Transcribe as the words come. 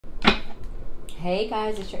Hey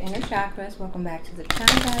guys, it's your inner chakras. Welcome back to the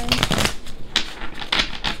channel, guys.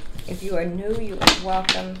 If you are new, you are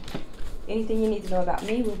welcome. Anything you need to know about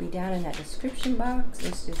me will be down in that description box.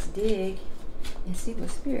 Let's just dig and see what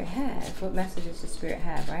Spirit has. What messages does Spirit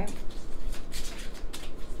have, right?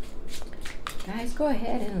 Guys, go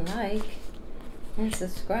ahead and like and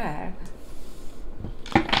subscribe.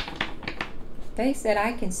 They said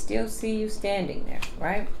I can still see you standing there,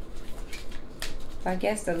 right? So I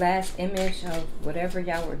guess the last image of whatever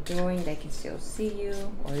y'all were doing, they can still see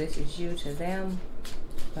you, or this is you to them,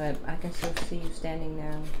 but I can still see you standing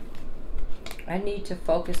there. I need to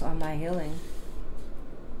focus on my healing.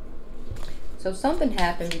 So something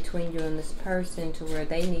happened between you and this person to where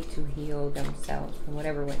they need to heal themselves from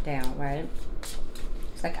whatever went down, right?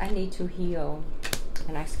 It's like I need to heal,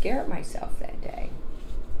 and I scared myself that day.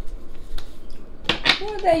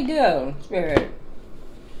 What did they do, Spirit?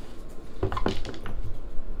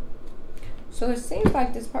 So it seems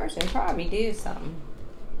like this person probably did something.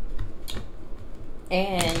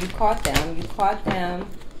 And you caught them. You caught them.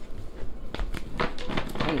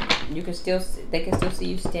 And you can still, they can still see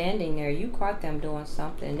you standing there. You caught them doing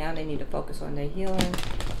something. Now they need to focus on their healing.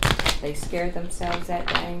 They scared themselves that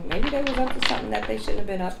day. Maybe they was up to something that they shouldn't have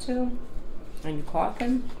been up to. And you caught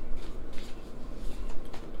them.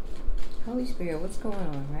 Holy Spirit, what's going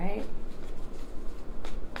on, right?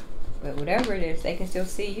 But whatever it is, they can still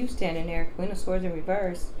see you standing there. Queen of Swords in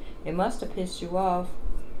reverse. It must have pissed you off.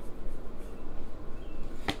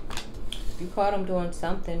 You caught them doing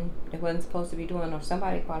something they wasn't supposed to be doing, or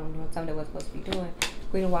somebody caught them doing something they wasn't supposed to be doing.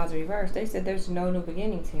 Queen of Wands in reverse. They said there's no new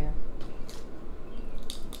beginnings here.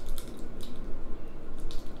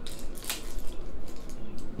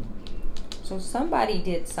 So somebody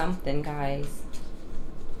did something, guys,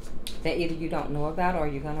 that either you don't know about or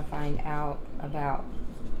you're going to find out about.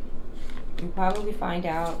 You probably find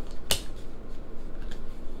out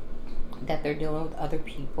that they're dealing with other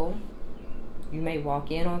people. You may walk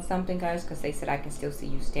in on something, guys, because they said I can still see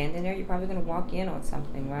you standing there. You're probably going to walk in on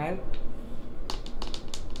something, right?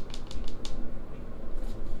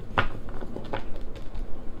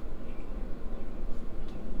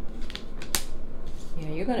 Yeah,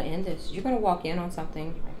 you're going to end this. You're going to walk in on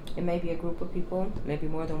something. It may be a group of people, maybe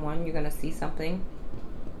more than one. You're going to see something.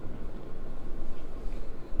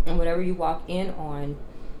 And whatever you walk in on,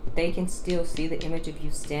 they can still see the image of you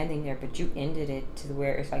standing there, but you ended it to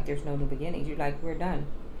where it's like there's no new beginnings. You're like, we're done.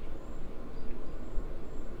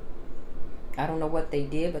 I don't know what they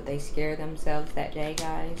did, but they scared themselves that day,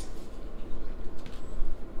 guys.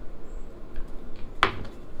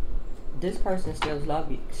 This person still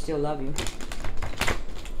love you.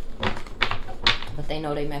 But they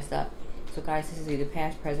know they messed up. So guys, this is either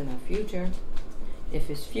past, present, or future. If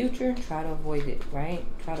it's future, try to avoid it, right?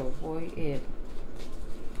 Try to avoid it.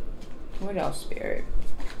 What else, Spirit?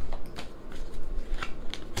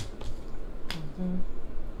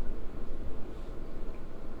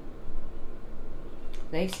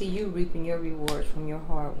 They see you reaping your rewards from your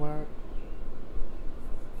hard work.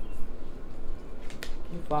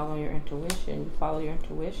 You follow your intuition. You follow your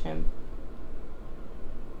intuition.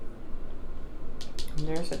 And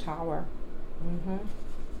there's a tower.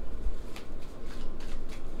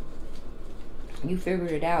 You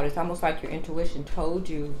figured it out. It's almost like your intuition told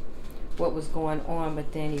you what was going on,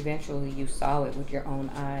 but then eventually you saw it with your own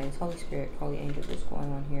eyes. Holy Spirit, Holy Angel, what's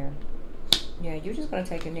going on here? Yeah, you're just going to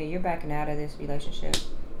take a knee. You're backing out of this relationship.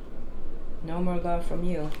 No more love from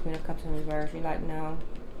you. Queen of Cups in reverse. You're like, no.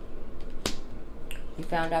 You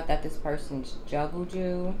found out that this person juggled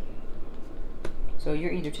you. So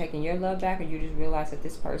you're either taking your love back, or you just realize that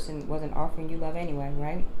this person wasn't offering you love anyway,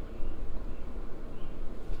 right?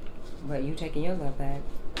 But you taking your love back.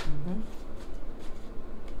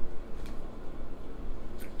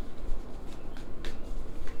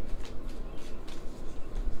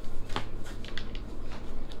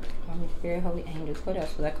 Holy Spirit, Holy Angels. What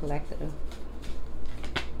else for that collective?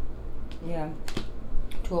 Yeah.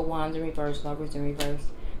 Two of Wands in reverse, Lovers in reverse.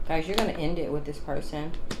 Guys, you're going to end it with this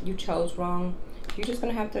person. You chose wrong. You're just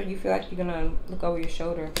going to have to, you feel like you're going to look over your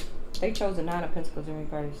shoulder. They chose the Nine of Pentacles in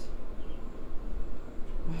reverse.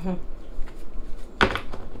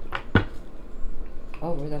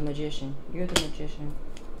 Over the Magician. You're the Magician.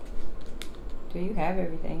 Do you have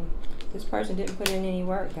everything? This person didn't put in any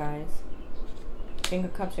work, guys. King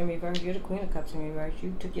of Cups in reverse. You're the Queen of Cups in reverse.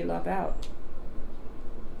 You took your love out.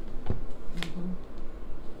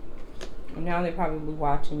 And now they're probably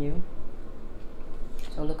watching you.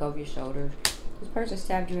 So look over your shoulder. This person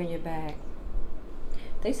stabbed you in your back.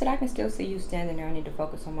 They said I can still see you standing there. I need to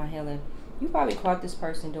focus on my healing. You probably caught this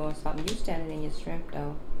person doing something. You standing in your strength,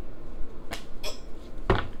 though.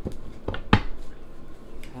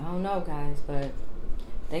 don't know, guys, but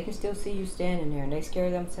they can still see you standing there, and they scare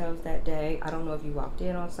themselves that day. I don't know if you walked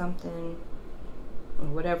in on something or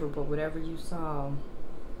whatever, but whatever you saw,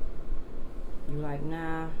 you're like,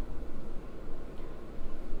 nah.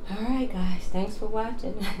 Alright, guys, thanks for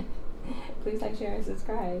watching. Please like, share, and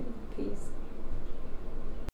subscribe. Peace.